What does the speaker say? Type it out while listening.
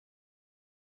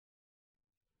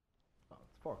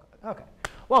Okay.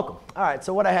 Welcome. All right,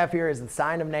 so what I have here is the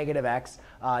sine of negative x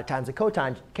times the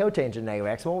cotangent of negative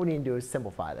x. And what we need to do is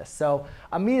simplify this. So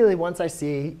immediately once I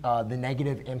see the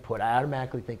negative input, I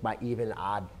automatically think my even and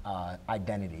odd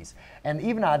identities. And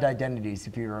even odd identities,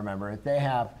 if you remember, they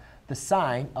have the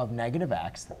sine of negative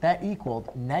x, that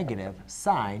equaled negative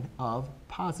sine of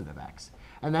positive x.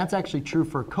 And that's actually true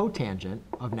for cotangent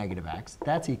of negative x.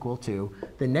 That's equal to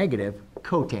the negative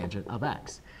cotangent of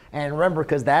x. And remember,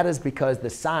 because the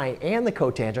sine and the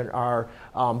cotangent are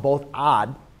both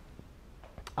odd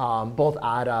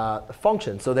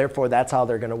functions. So therefore, that's how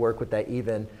they're going to work with that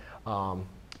even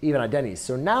identities.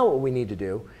 So now what we need to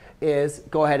do is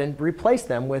go ahead and replace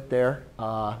them with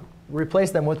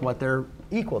what they're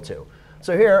equal to.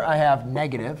 So here I have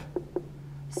negative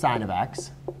sine of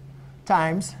x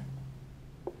times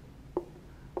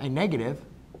a negative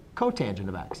cotangent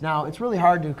of x. Now, it's really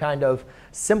hard to kind of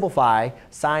simplify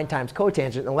sine times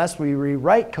cotangent unless we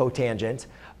rewrite cotangent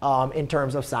in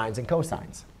terms of sines and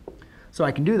cosines. So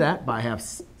I can do that by have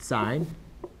sine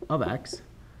of x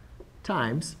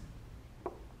times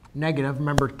negative.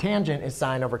 Remember, tangent is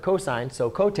sine over cosine,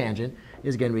 so cotangent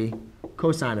is going to be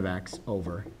cosine of x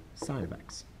over sine of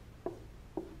x.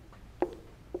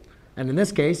 And in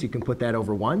this case, you can put that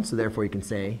over 1. So therefore, you can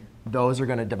say those are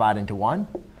going to divide into 1.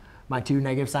 My two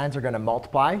negative signs are going to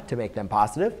multiply to make them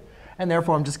positive. And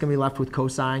therefore, I'm just going to be left with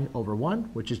cosine over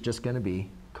 1, which is just going to be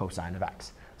cosine of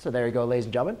x. So there you go, ladies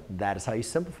and gentlemen. That is how you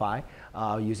simplify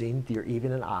using your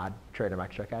even and odd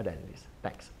trigonometric identities.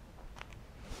 Thanks.